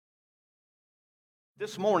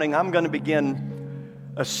This morning, I'm going to begin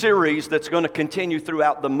a series that's going to continue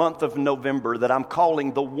throughout the month of November that I'm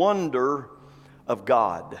calling The Wonder of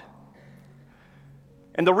God.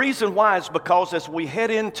 And the reason why is because as we head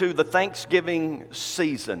into the Thanksgiving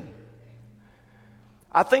season,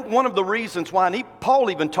 I think one of the reasons why, and Paul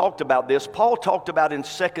even talked about this, Paul talked about in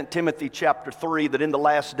 2 Timothy chapter 3 that in the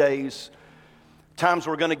last days, times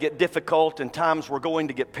were going to get difficult and times were going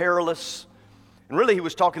to get perilous. And really, he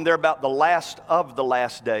was talking there about the last of the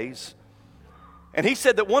last days. And he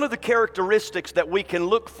said that one of the characteristics that we can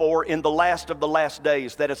look for in the last of the last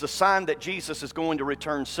days, that is a sign that Jesus is going to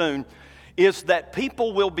return soon, is that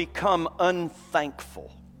people will become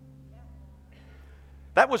unthankful.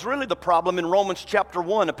 That was really the problem in Romans chapter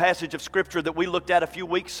 1, a passage of Scripture that we looked at a few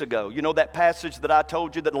weeks ago. You know, that passage that I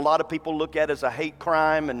told you that a lot of people look at as a hate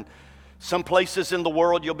crime, and some places in the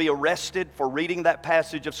world you'll be arrested for reading that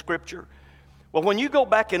passage of Scripture. Well, when you go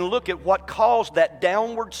back and look at what caused that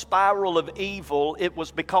downward spiral of evil, it was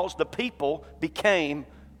because the people became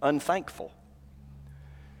unthankful.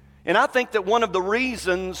 And I think that one of the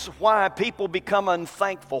reasons why people become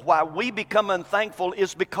unthankful, why we become unthankful,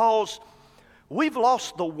 is because we've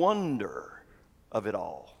lost the wonder of it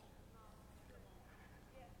all.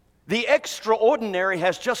 The extraordinary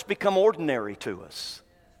has just become ordinary to us.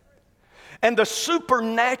 And the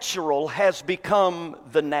supernatural has become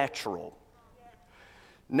the natural.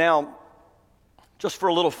 Now, just for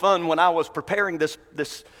a little fun, when I was preparing this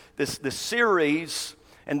series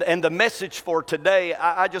and the message for today,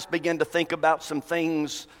 I just began to think about some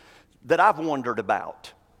things that I've wondered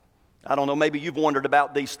about. I don't know, maybe you've wondered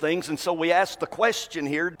about these things. And so we asked the question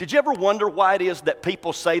here, did you ever wonder why it is that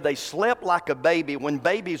people say they slept like a baby when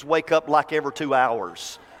babies wake up like every 2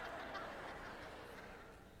 hours?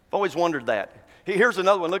 I've always wondered that. Here's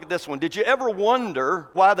another one. Look at this one. Did you ever wonder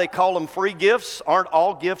why they call them free gifts? Aren't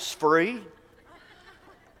all gifts free?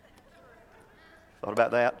 Thought about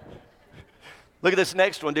that? Look at this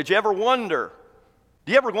next one. Did you ever wonder?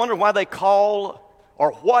 Do you ever wonder why they call,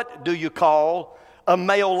 or what do you call, a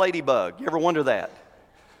male ladybug? You ever wonder that?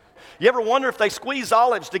 You ever wonder if they squeeze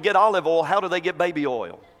olives to get olive oil, how do they get baby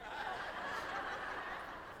oil?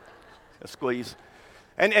 A squeeze.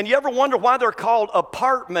 And you ever wonder why they're called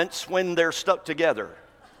apartments when they're stuck together?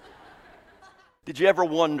 Did you ever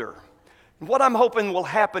wonder? What I'm hoping will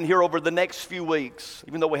happen here over the next few weeks,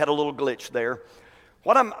 even though we had a little glitch there,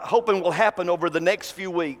 what I'm hoping will happen over the next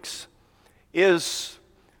few weeks is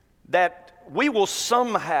that we will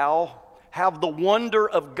somehow have the wonder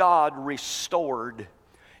of God restored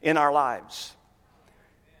in our lives.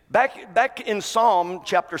 Back in Psalm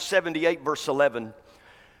chapter 78, verse 11,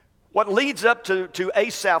 what leads up to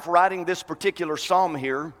Asaph writing this particular psalm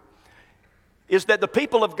here is that the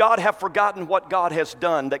people of God have forgotten what God has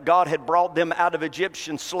done, that God had brought them out of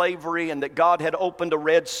Egyptian slavery, and that God had opened a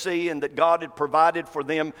Red Sea, and that God had provided for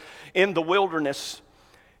them in the wilderness.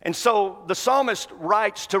 And so the psalmist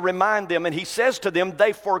writes to remind them, and he says to them,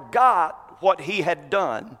 they forgot what he had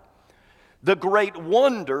done, the great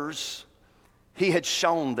wonders he had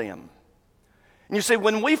shown them. And you see,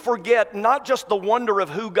 when we forget not just the wonder of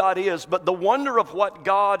who God is, but the wonder of what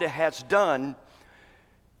God has done,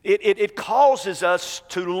 it causes us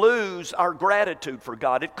to lose our gratitude for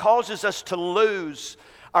God. It causes us to lose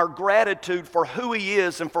our gratitude for who He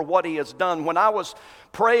is and for what He has done. When I was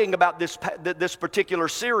praying about this particular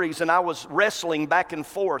series, and I was wrestling back and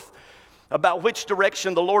forth about which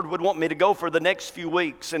direction the Lord would want me to go for the next few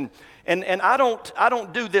weeks. And I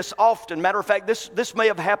don't do this often. Matter of fact, this may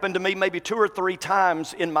have happened to me maybe 2 or 3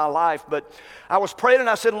 times in my life. But I was praying and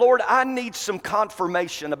I said, Lord, I need some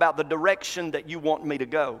confirmation about the direction that you want me to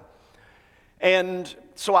go. And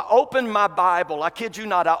so I opened my Bible. I kid you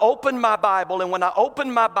not. I opened my Bible, and when I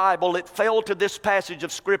opened my Bible, it fell to this passage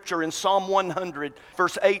of Scripture in Psalm 100,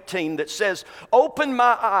 verse 18, that says, open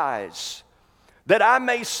my eyes, that I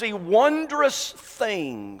may see wondrous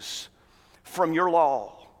things from your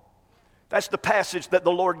law. That's the passage that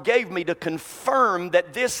the Lord gave me to confirm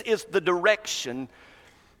that this is the direction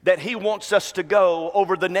that He wants us to go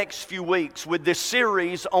over the next few weeks with this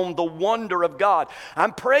series on the wonder of God.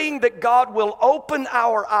 I'm praying that God will open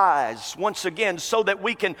our eyes once again so that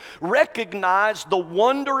we can recognize the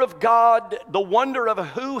wonder of God, the wonder of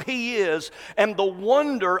who He is, and the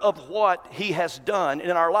wonder of what He has done in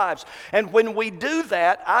our lives. And when we do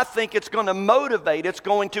that, I think it's going to motivate, it's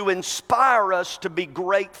going to inspire us to be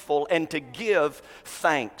grateful and to give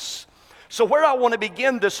thanks. So where I want to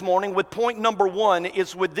begin this morning with point number 1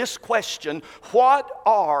 is with this question: what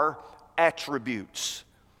are attributes?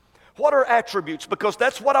 What are attributes? Because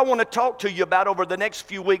that's what I want to talk to you about over the next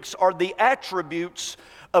few weeks, are the attributes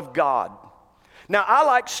of God. Now, I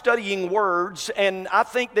like studying words, and I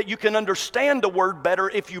think that you can understand a word better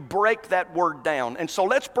if you break that word down. And so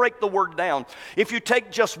let's break the word down. If you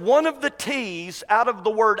take just one of the T's out of the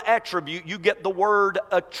word attribute, you get the word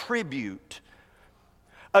attribute.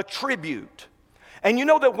 Attribute. And you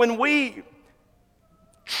know that when we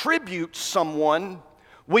tribute someone,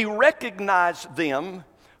 we recognize them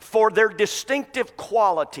for their distinctive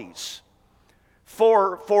qualities,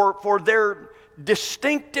 for their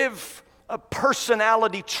distinctive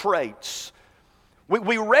personality traits.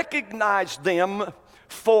 We recognize them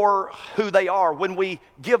for who they are. When we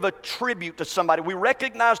give a tribute to somebody, we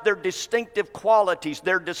recognize their distinctive qualities,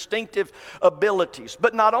 their distinctive abilities.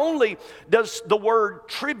 But not only does the word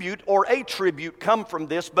tribute or attribute come from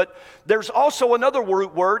this, but there's also another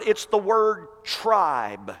root word. It's the word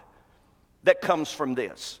tribe that comes from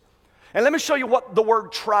this. And let me show you what the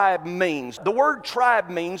word tribe means. The word tribe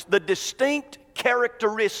means the distinct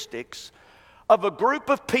characteristics of a group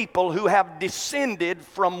of people who have descended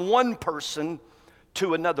from one person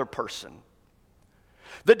to another person.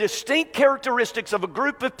 The distinct characteristics of a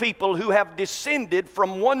group of people who have descended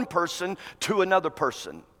from one person to another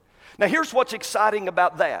person. Now, here's what's exciting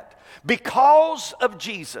about that. Because of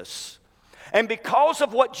Jesus, and because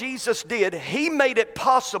of what Jesus did, He made it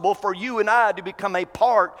possible for you and I to become a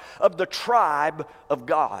part of the tribe of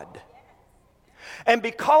God. And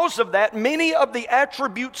because of that, many of the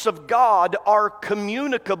attributes of God are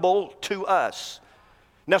communicable to us.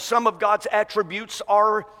 Now, some of God's attributes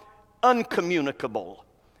are uncommunicable,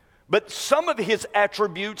 but some of His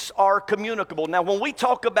attributes are communicable. Now, when we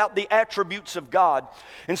talk about the attributes of God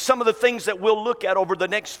and some of the things that we'll look at over the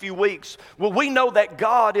next few weeks, well, we know that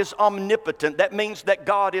God is omnipotent. That means that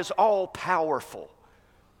God is all-powerful.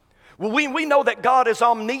 Well, we know that God is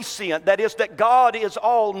omniscient, that is, that God is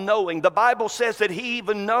all-knowing. The Bible says that He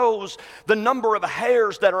even knows the number of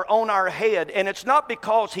hairs that are on our head, and it's not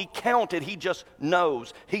because He counted, He just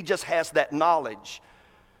knows. He just has that knowledge.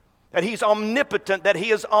 That He's omnipotent, that He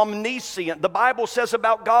is omniscient. The Bible says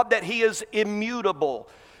about God that He is immutable.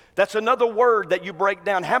 That's another word that you break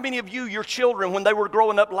down. How many of you, your children, when they were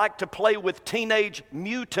growing up, liked to play with Teenage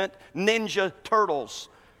Mutant Ninja Turtles?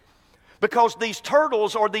 Because these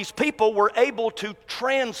turtles or these people were able to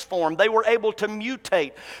transform. They were able to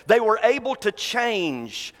mutate. They were able to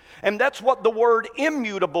change. And that's what the word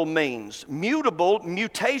immutable means. Mutable,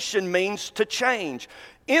 mutation means to change.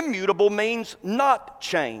 Immutable means not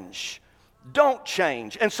change. Don't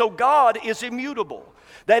change. And so God is immutable.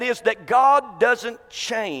 That is, that God doesn't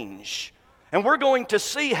change. And we're going to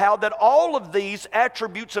see how that all of these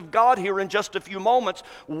attributes of God here in just a few moments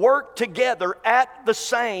work together at the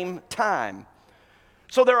same time.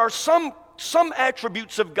 So there are some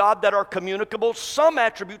attributes of God that are communicable, some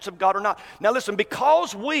attributes of God are not. Now listen,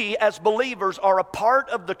 because we as believers are a part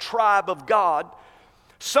of the tribe of God,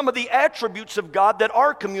 some of the attributes of God that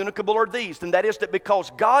are communicable are these, and that is that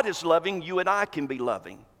because God is loving, you and I can be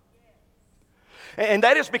loving. And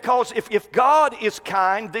that is because if God is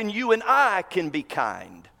kind, then you and I can be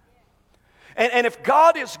kind. And if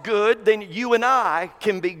God is good, then you and I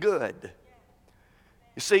can be good.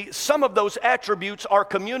 You see, some of those attributes are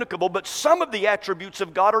communicable, but some of the attributes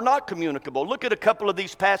of God are not communicable. Look at a couple of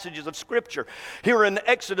these passages of Scripture. Here in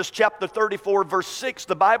Exodus chapter 34, verse 6,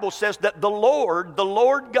 the Bible says that the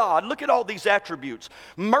Lord God, look at all these attributes,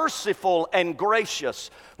 merciful and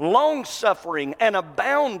gracious, long-suffering and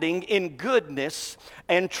abounding in goodness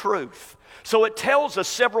and truth. So it tells us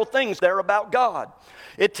several things there about God.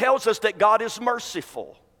 It tells us that God is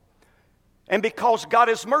merciful. And because God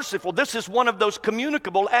is merciful, this is one of those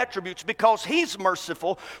communicable attributes. Because He's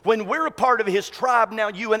merciful, when we're a part of His tribe, now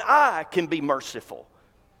you and I can be merciful.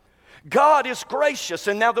 God is gracious,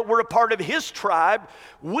 and now that we're a part of His tribe,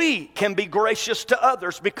 we can be gracious to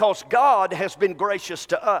others because God has been gracious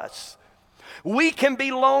to us. We can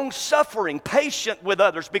be long-suffering, patient with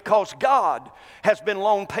others because God has been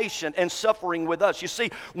long patient and suffering with us. You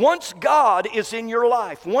see, once God is in your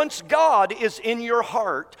life, once God is in your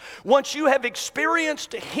heart, once you have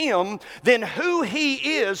experienced Him, then who He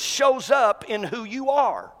is shows up in who you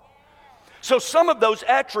are. So some of those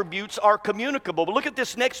attributes are communicable. But look at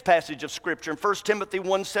this next passage of Scripture in 1 Timothy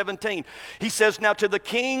 1:17. He says, "Now to the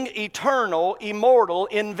King, eternal, immortal,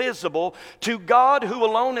 invisible, to God who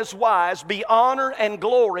alone is wise, be honor and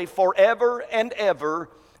glory forever and ever.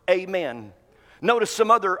 Amen." Notice some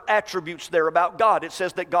other attributes there about God. It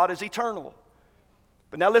says that God is eternal.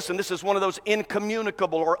 But now listen, this is one of those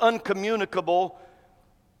incommunicable or uncommunicable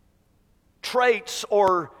traits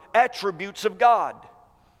or attributes of God.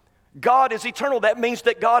 God is eternal. That means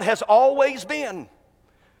that God has always been.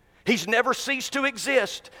 He's never ceased to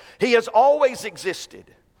exist. He has always existed.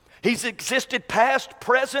 He's existed past,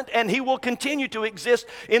 present, and He will continue to exist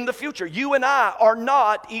in the future. You and I are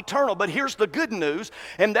not eternal. But here's the good news,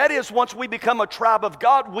 and that is once we become a tribe of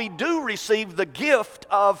God, we do receive the gift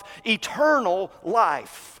of eternal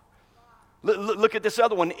life. Look at this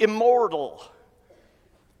other one, immortal.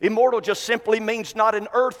 Immortal just simply means not an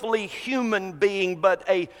earthly human being, but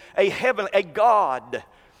a heavenly, a God.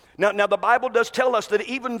 Now, the Bible does tell us that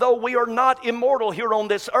even though we are not immortal here on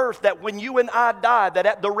this earth, that when you and I die, that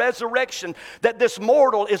at the resurrection, that this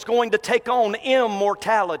mortal is going to take on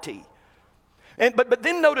immortality. But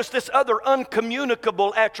then notice this other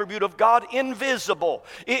uncommunicable attribute of God, invisible.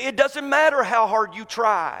 It doesn't matter how hard you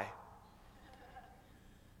try.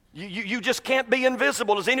 You just can't be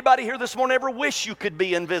invisible. Does anybody here this morning ever wish you could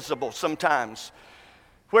be invisible sometimes?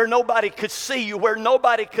 Where nobody could see you, where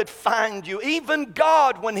nobody could find you. Even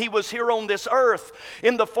God, when He was here on this earth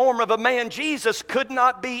in the form of a man, Jesus, could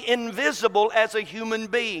not be invisible as a human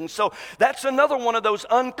being. So that's another one of those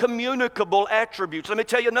uncommunicable attributes. Let me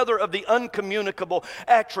tell you another of the uncommunicable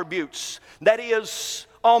attributes. That is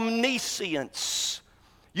omniscience.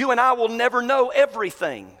 You and I will never know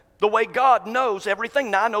everything the way God knows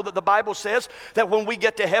everything. Now, I know that the Bible says that when we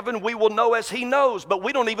get to heaven, we will know as He knows, but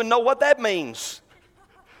we don't even know what that means.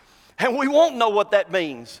 And we won't know what that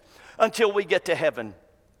means until we get to heaven.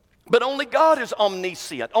 But only God is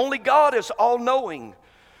omniscient. Only God is all-knowing.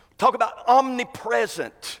 Talk about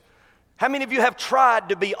omnipresent. How many of you have tried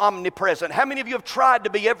to be omnipresent? How many of you have tried to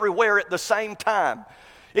be everywhere at the same time?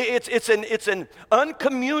 It's an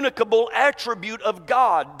uncommunicable attribute of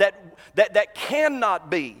God that cannot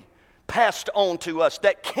be passed on to us,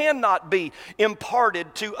 that cannot be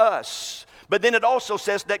imparted to us. But then it also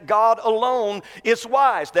says that God alone is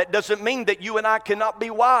wise. That doesn't mean that you and I cannot be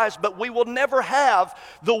wise, but we will never have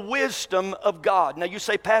the wisdom of God. Now you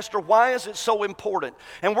say, Pastor, why is it so important?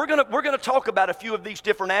 And we're gonna talk about a few of these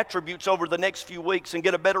different attributes over the next few weeks and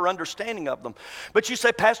get a better understanding of them. But you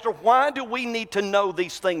say, Pastor, why do we need to know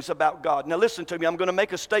these things about God? Now listen to me, I'm gonna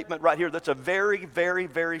make a statement right here that's a very, very,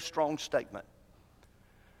 very strong statement.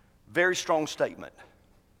 Very strong statement.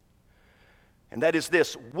 And that is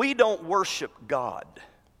this: we don't worship God.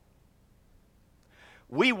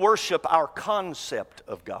 We worship our concept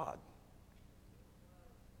of God.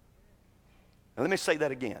 Now let me say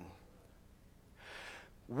that again.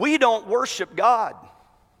 We don't worship God.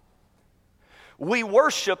 We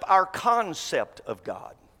worship our concept of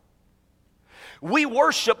God. We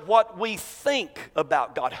worship what we think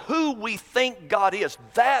about God, who we think God is.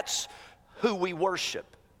 That's who we worship.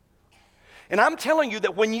 And I'm telling you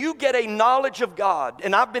that when you get a knowledge of God,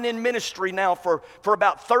 and I've been in ministry now for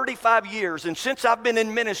about 35 years, and since I've been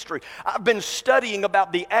in ministry, I've been studying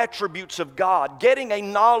about the attributes of God, getting a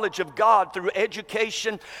knowledge of God through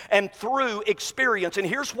education and through experience. And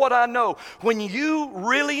here's what I know: when you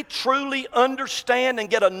really, truly understand and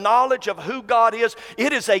get a knowledge of who God is,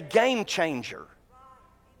 it is a game changer.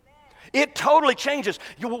 It totally changes.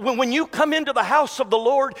 When you come into the house of the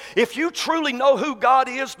Lord, if you truly know who God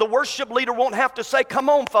is, the worship leader won't have to say, "Come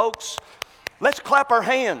on, folks, let's clap our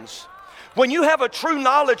hands." When you have a true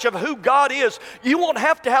knowledge of who God is, you won't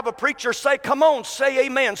have to have a preacher say, "Come on, say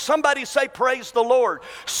amen." Somebody say, "Praise the Lord."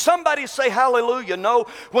 Somebody say, "Hallelujah." No,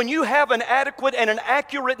 when you have an adequate and an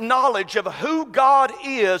accurate knowledge of who God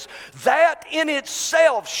is, that in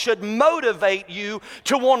itself should motivate you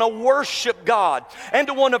to want to worship God and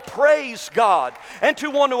to want to praise God and to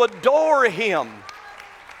want to adore Him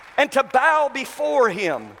and to bow before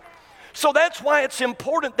Him. So that's why it's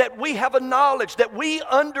important that we have a knowledge, that we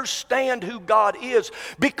understand who God is,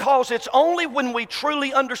 because it's only when we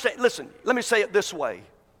truly understand. Listen, let me say it this way.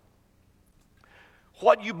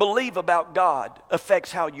 What you believe about God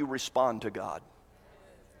affects how you respond to God.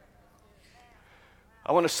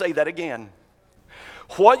 I want to say that again.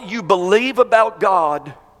 What you believe about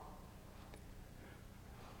God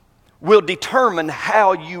will determine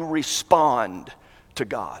how you respond to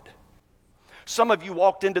God. Some of you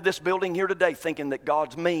walked into this building here today thinking that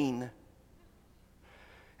God's mean.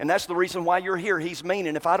 And that's the reason why you're here. He's mean.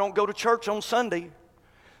 And if I don't go to church on Sunday,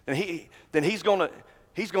 then he's gonna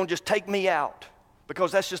just take me out,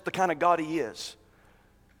 because that's just the kind of God He is.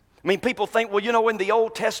 I mean, people think, well, you know, in the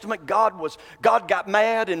Old Testament, God got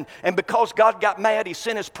mad, and because God got mad, He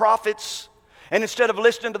sent His prophets. And instead of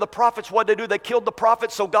listening to the prophets, what did they do? They killed the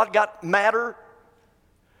prophets, so God got madder.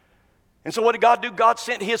 And so what did God do? God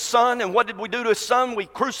sent His Son, and what did we do to His Son? We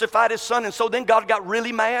crucified His Son, and so then God got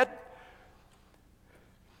really mad.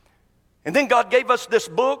 And then God gave us this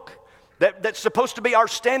book that's supposed to be our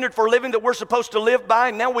standard for living, that we're supposed to live by,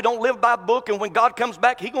 and now we don't live by a book, and when God comes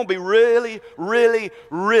back, He's going to be really, really,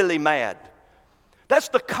 really mad. That's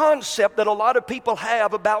the concept that a lot of people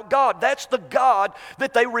have about God. That's the God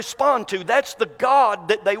that they respond to. That's the God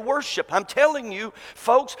that they worship. I'm telling you,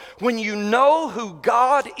 folks, when you know who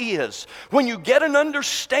God is, when you get an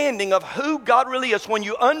understanding of who God really is, when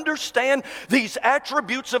you understand these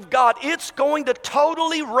attributes of God, it's going to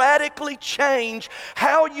totally, radically change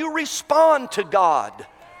how you respond to God.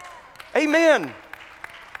 Amen.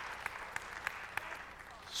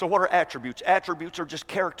 So what are attributes? Attributes are just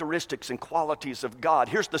characteristics and qualities of God.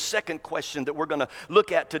 Here's the second question that we're going to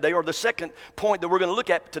look at today, or the second point that we're going to look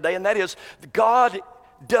at today, and that is God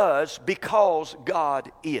does because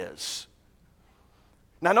God is.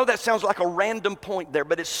 Now, I know that sounds like a random point there,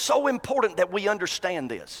 but it's so important that we understand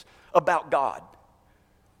this about God.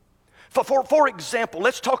 For example,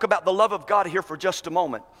 let's talk about the love of God here for just a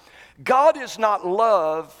moment. God is not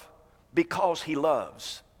love because He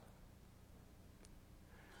loves.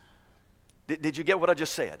 Did you get what I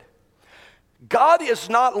just said? God is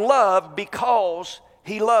not love because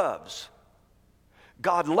He loves.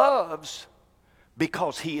 God loves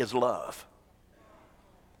because He is love.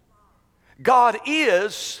 God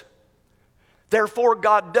is, therefore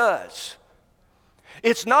God does.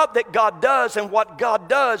 It's not that God does and what God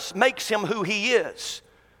does makes Him who He is.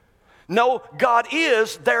 No, God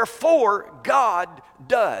is, therefore God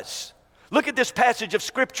does. Look at this passage of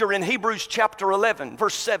Scripture in Hebrews chapter 11,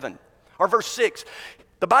 verse 7. Or verse 6,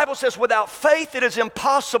 the Bible says, without faith it is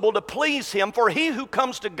impossible to please Him, for he who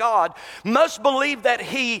comes to God must believe that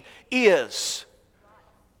He is.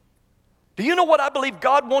 Do you know what I believe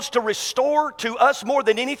God wants to restore to us more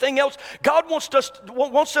than anything else? God wants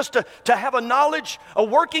us to have a knowledge, a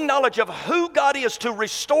working knowledge of who God is, to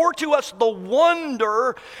restore to us the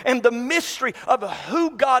wonder and the mystery of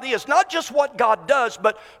who God is. Not just what God does,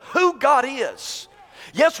 but who God is.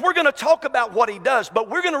 Yes, we're going to talk about what He does, but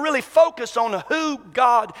we're going to really focus on who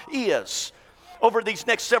God is over these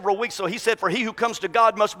next several weeks. So He said, for he who comes to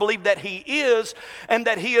God must believe that He is, and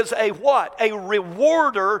that He is a what? A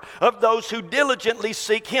rewarder of those who diligently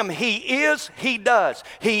seek Him. He is, He does.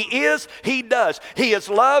 He is, He does. He is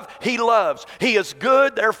love, He loves. He is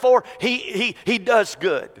good, therefore He does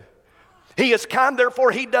good. He is kind,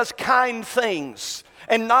 therefore He does kind things,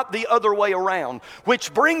 and not the other way around.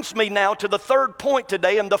 Which brings me now to the third point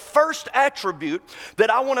today, and the first attribute that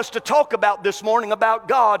I want us to talk about this morning about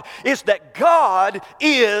God is that God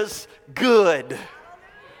is good.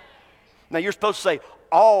 Now you're supposed to say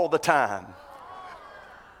all the time.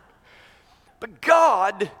 But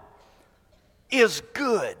God is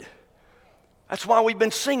good. That's why we've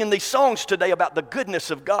been singing these songs today about the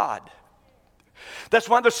goodness of God. That's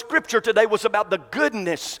why the scripture today was about the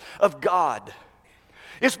goodness of God.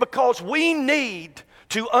 It's because we need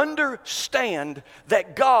to understand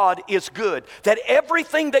that God is good, that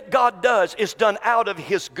everything that God does is done out of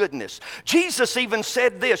His goodness. Jesus even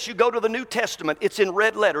said this. You go to the New Testament, it's in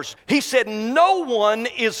red letters. He said, no one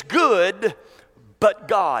is good but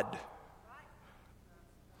God.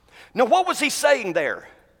 Now, what was He saying there?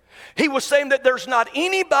 He was saying that there's not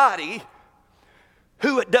anybody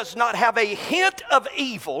who does not have a hint of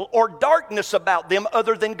evil or darkness about them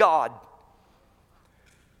other than God.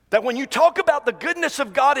 That when you talk about the goodness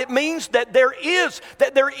of God, it means that there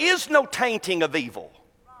is no tainting of evil.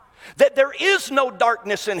 That there is no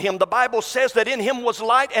darkness in Him. The Bible says that in Him was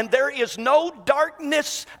light, and there is no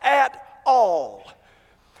darkness at all.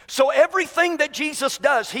 So everything that Jesus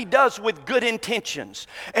does, He does with good intentions.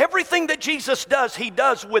 Everything that Jesus does, He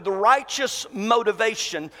does with righteous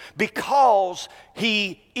motivation because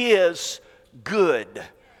He is good.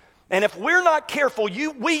 And if we're not careful,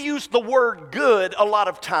 we use the word good a lot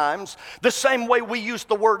of times the same way we use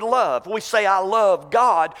the word love. We say, I love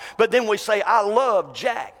God, but then we say, I love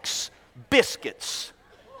Jack's biscuits.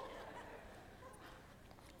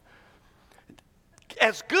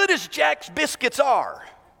 As good as Jack's biscuits are,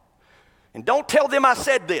 and don't tell them I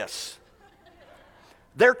said this,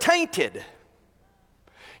 they're tainted.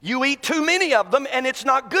 You eat too many of them and it's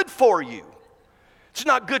not good for you. It's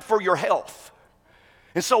not good for your health.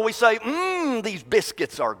 And so we say, these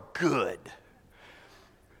biscuits are good.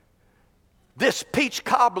 This peach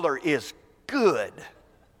cobbler is good.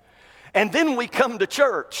 And then we come to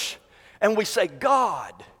church and we say,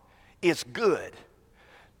 God is good.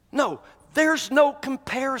 No, there's no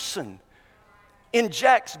comparison in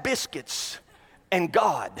Jack's biscuits and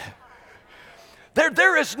God.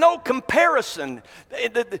 There is no comparison.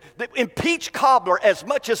 In peach cobbler, as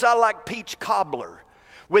much as I like peach cobbler,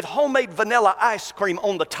 with homemade vanilla ice cream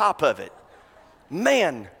on the top of it.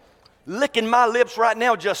 Man, licking my lips right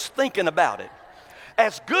now just thinking about it.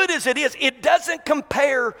 as good as it doesn't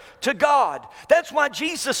compare to God. That's why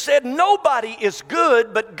Jesus said nobody is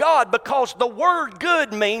good but God, because the word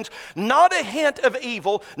good means not a hint of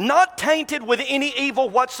evil, not tainted with any evil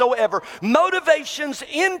whatsoever. Motivations,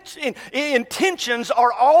 intentions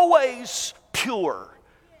are always pure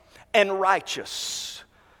and righteous.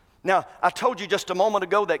 Now, I told you just a moment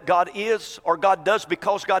ago that God is, or God does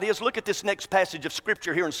because God is. Look at this next passage of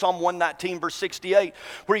Scripture here in Psalm 119, verse 68,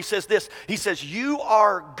 where he says this. He says, you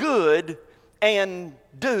are good and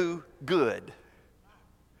do good.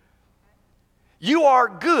 You are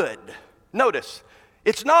good. Notice,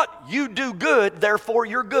 it's not you do good, therefore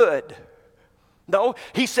you're good. No,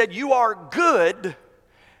 he said you are good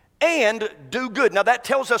and do good. Now, that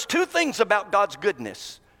tells us two things about God's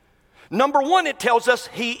goodness. Number one, it tells us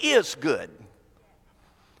he is good.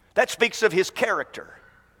 That speaks of his character.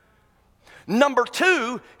 Number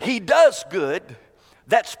two, he does good.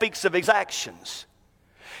 That speaks of his actions.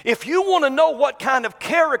 If you want to know what kind of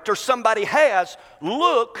character somebody has,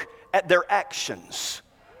 look at their actions.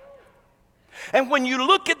 And when you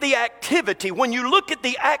look at the activity, when you look at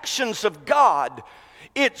the actions of God,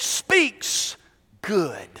 it speaks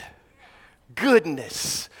good.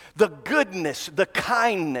 Goodness. The goodness, the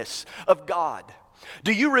kindness of God.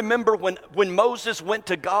 Do you remember when Moses went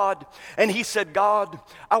to God and he said, God,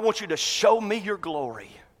 I want you to show me your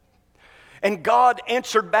glory. And God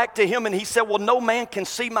answered back to him and he said, well, no man can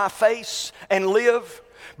see my face and live.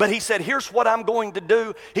 But he said, here's what I'm going to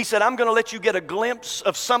do. He said, I'm going to let you get a glimpse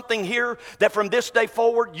of something here that from this day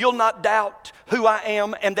forward, you'll not doubt who I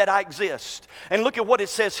am and that I exist. And look at what it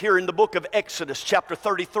says here in the book of Exodus, chapter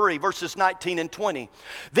 33, verses 19 and 20.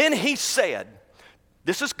 Then he said,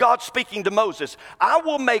 this is God speaking to Moses, I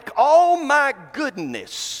will make all my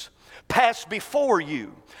goodness pass before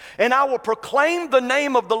you, and I will proclaim the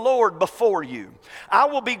name of the Lord before you. I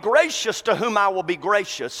will be gracious to whom I will be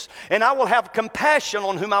gracious, and I will have compassion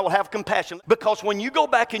on whom I will have compassion. Because when you go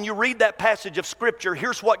back and you read that passage of Scripture,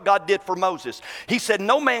 here's what God did for Moses. He said,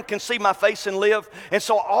 no man can see my face and live. And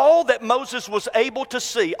so all that Moses was able to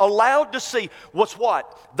see, allowed to see, was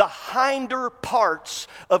what? The hinder parts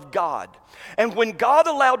of God. And when God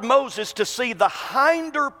allowed Moses to see the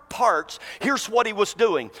hinder parts, here's what he was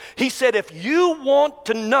doing. He said, if you want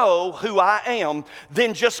to know who I am,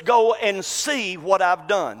 then just go and see what I've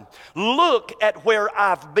done. Look at where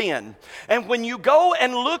I've been. And when you go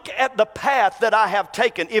and look at the path that I have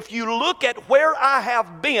taken, if you look at where I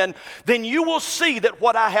have been, then you will see that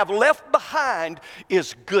what I have left behind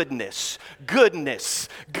is goodness, goodness,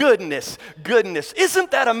 goodness, goodness.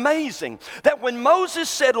 Isn't that amazing? That when Moses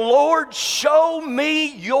said, Lord, show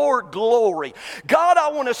me your glory. God,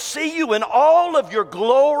 I want to see you in all of your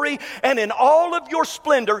glory and in all of your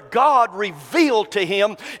splendor. God revealed to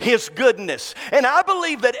him his goodness. And I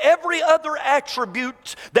believe that every other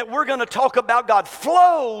attribute that we're going to talk about God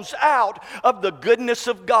flows out of the goodness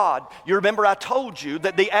of God. You remember I told you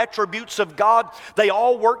that the attributes of God, they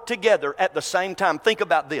all work together at the same time. Think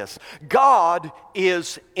about this. God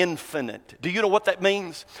is infinite. Do you know what that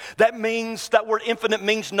means? That means, that word infinite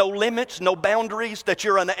means no limits, no boundaries, that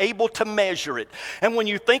you're unable to measure it. And when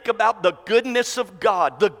you think about the goodness of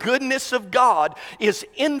God, the goodness of God is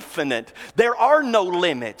infinite. There are no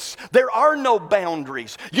limits. There are no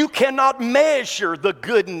boundaries. You cannot measure the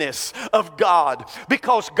goodness of God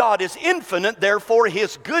because God is infinite, therefore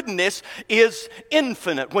his goodness is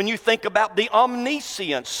infinite. When you think about the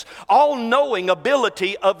omniscience, all-knowing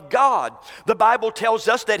ability of God, the Bible tells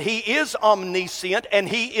us that he is omniscient and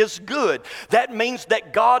he is good. That means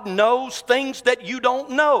that God knows things that you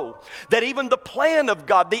don't know. That even the plan of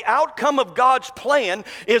God, the outcome of God's plan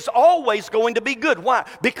is always going to be good. Why?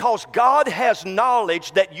 Because God has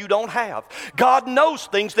knowledge that you don't have. God knows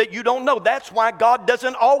things that you don't know. That's why God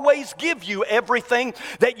doesn't always give you everything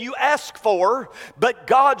that you ask for, but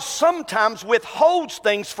God sometimes withholds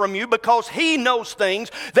things from you because he knows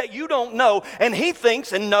things that you don't know, and he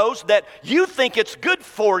thinks and knows that you think it's good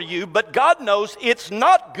for you, but God knows it's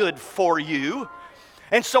not good for you,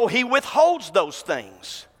 and so he withholds those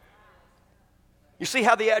things. You see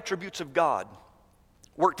how the attributes of God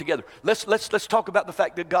work together. Let's talk about the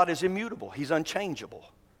fact that God is immutable. He's unchangeable.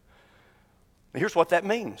 And here's what that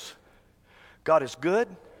means. God is good,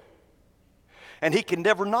 and he can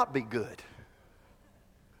never not be good.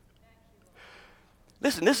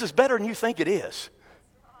 Listen, this is better than you think it is.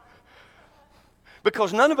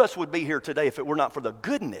 Because none of us would be here today if it were not for the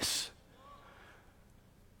goodness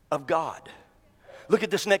of God. Look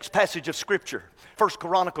at this next passage of Scripture. 1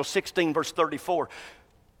 Chronicles 16, verse 34.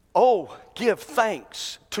 Oh, give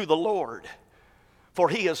thanks to the Lord, for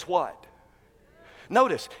he is what?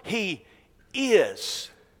 Notice, he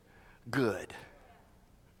is good.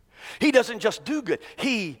 He doesn't just do good,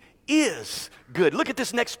 He is good. Look at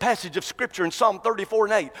this next passage of Scripture in Psalm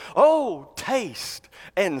 34:8. Oh, taste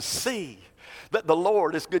and see that the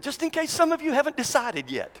Lord is good. Just in case some of you haven't decided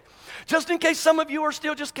yet. Just in case some of you are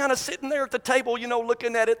still just kind of sitting there at the table,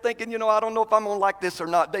 looking at it thinking, I don't know if I'm going to like this or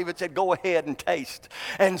not. David said, go ahead and taste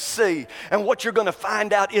and see. And what you're going to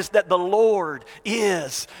find out is that the Lord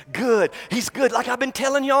is good. He's good. Like I've been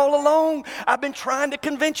telling you all along. I've been trying to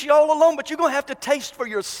convince you all along, but you're going to have to taste for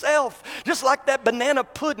yourself. Just like that banana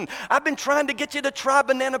pudding. I've been trying to get you to try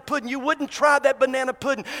banana pudding. You wouldn't try that banana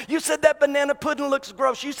pudding. You said that banana pudding looks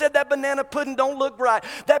gross. You said that banana pudding don't look right.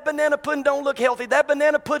 That banana pudding don't look healthy. That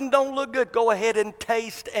banana pudding don't look good. Go ahead and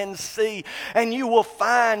taste and see, and you will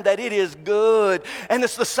find that it is good. And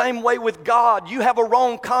it's the same way with God. You have a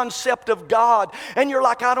wrong concept of God, and you're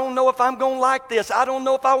like, I don't know if I'm going to like this. I don't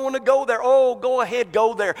know if I want to go there. Oh, go ahead,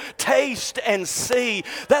 go there. Taste and see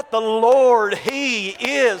that the Lord, He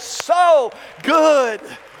is so good.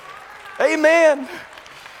 Amen.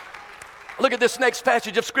 Look at this next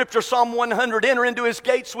passage of Scripture, Psalm 100. Enter into His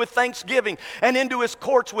gates with thanksgiving and into His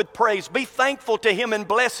courts with praise. Be thankful to Him and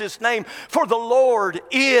bless His name. For the Lord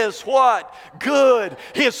is what? Good.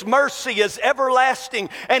 His mercy is everlasting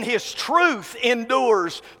and His truth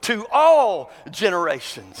endures to all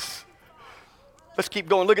generations. Let's keep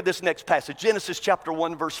going. Look at this next passage. Genesis chapter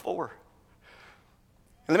 1 verse 4.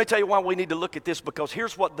 And let me tell you why we need to look at this, because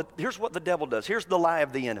here's what the devil does. Here's the lie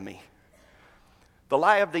of the enemy. The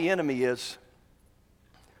lie of the enemy is,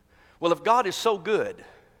 well, if God is so good,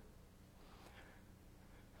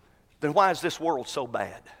 then why is this world so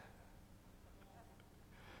bad?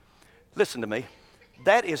 Listen to me.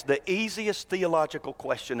 That is the easiest theological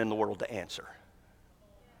question in the world to answer.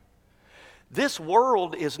 This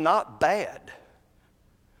world is not bad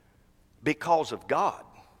because of God.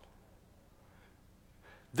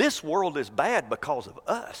 This world is bad because of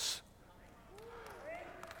us.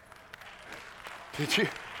 Did you?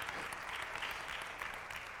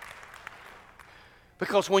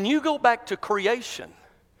 Because when you go back to creation,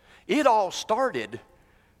 it all started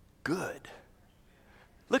good.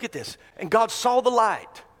 Look at this. And God saw the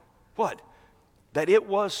light. What? That it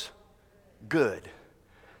was good.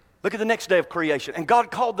 Look at the next day of creation. And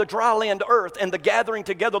God called the dry land earth, and the gathering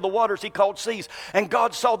together the waters He called seas. And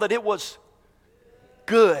God saw that it was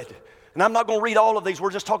good. And I'm not going to read all of these.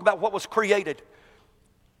 We're just talking about what was created.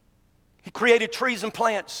 He created trees and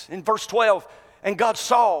plants in verse 12, and God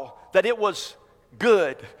saw that it was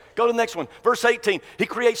good. Go to the next one. Verse 18, He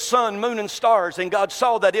creates sun, moon, and stars, and God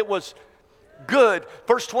saw that it was good.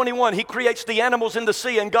 Verse 21, He creates the animals in the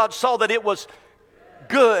sea, and God saw that it was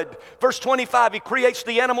good. Verse 25, He creates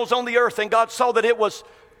the animals on the earth, and God saw that it was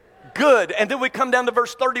good. And then we come down to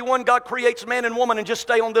verse 31, God creates man and woman, and just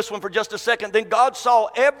stay on this one for just a second. Then God saw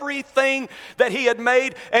everything that He had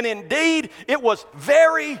made, and indeed it was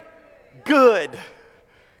very good.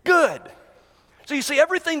 Good. So you see,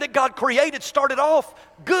 everything that God created started off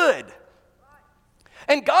good.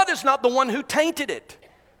 And God is not the one who tainted it.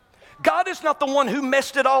 God is not the one who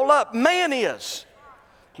messed it all up. Man is.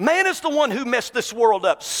 Man is the one who messed this world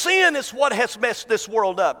up. Sin is what has messed this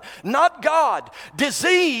world up, not God.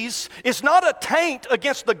 Disease is not a taint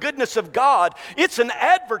against the goodness of God. It's an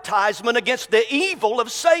advertisement against the evil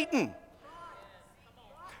of Satan.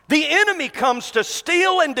 The enemy comes to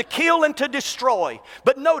steal and to kill and to destroy.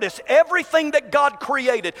 But notice, everything that God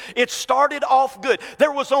created, it started off good.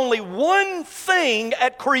 There was only one thing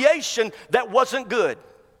at creation that wasn't good.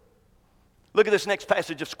 Look at this next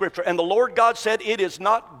passage of Scripture. And the Lord God said, it is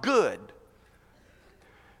not good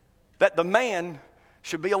that the man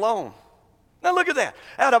should be alone. Now look at that.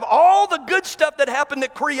 Out of all the good stuff that happened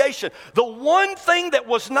at creation, the one thing that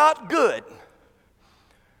was not good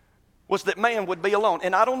was that man would be alone.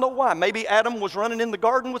 And I don't know why. Maybe Adam was running in the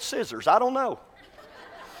garden with scissors. I don't know.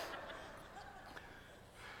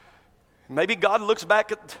 Maybe God looks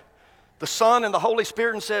back at the Son and the Holy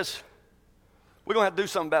Spirit and says, we're going to have to do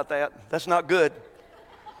something about that. That's not good.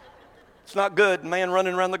 It's not good, man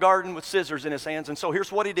running around the garden with scissors in his hands. And so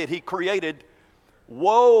here's what He did. He created,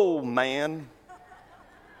 whoa, man.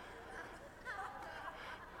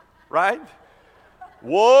 Right?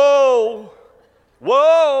 Whoa.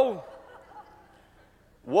 Whoa.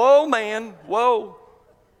 Whoa, man, whoa.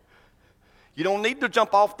 You don't need to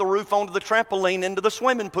jump off the roof onto the trampoline into the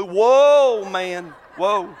swimming pool. Whoa, man,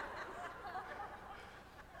 whoa.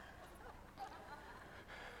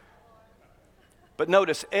 But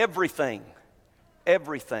notice, everything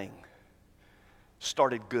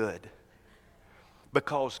started good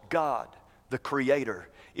because God, the Creator,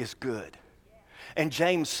 is good. And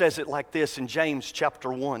James says it like this in James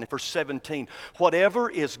chapter 1, verse 17. Whatever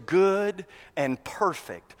is good and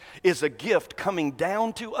perfect is a gift coming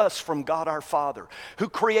down to us from God our Father, who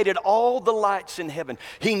created all the lights in heaven.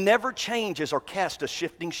 He never changes or casts a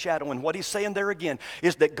shifting shadow. And what he's saying there again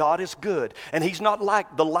is that God is good. And he's not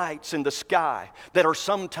like the lights in the sky that are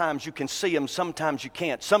sometimes you can see them, sometimes you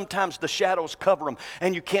can't. Sometimes the shadows cover them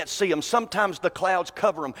and you can't see them. Sometimes the clouds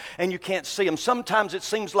cover them and you can't see them. Sometimes it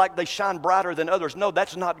seems like they shine brighter than others. No,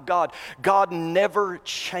 that's not God. God never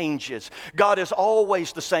changes. God is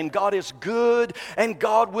always the same. God is good, and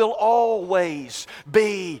God will always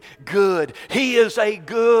be good. He is a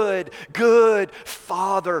good, good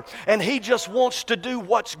Father, and He just wants to do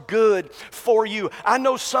what's good for you. I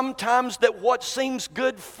know sometimes that what seems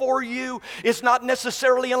good for you is not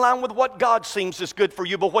necessarily in line with what God seems is good for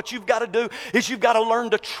you, but what you've got to do is you've got to learn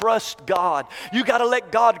to trust God. You've got to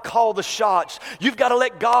let God call the shots. You've got to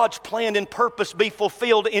let God's plan and purpose be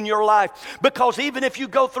fulfilled in your life, because even if you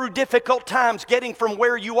go through difficult times getting from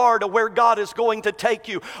where you are to where God is going to take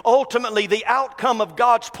you, ultimately the outcome of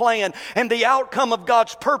God's plan and the outcome of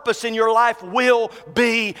God's purpose in your life will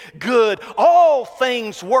be good. All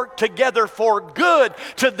things work together for good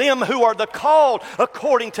to them who are the called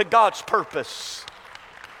according to God's purpose.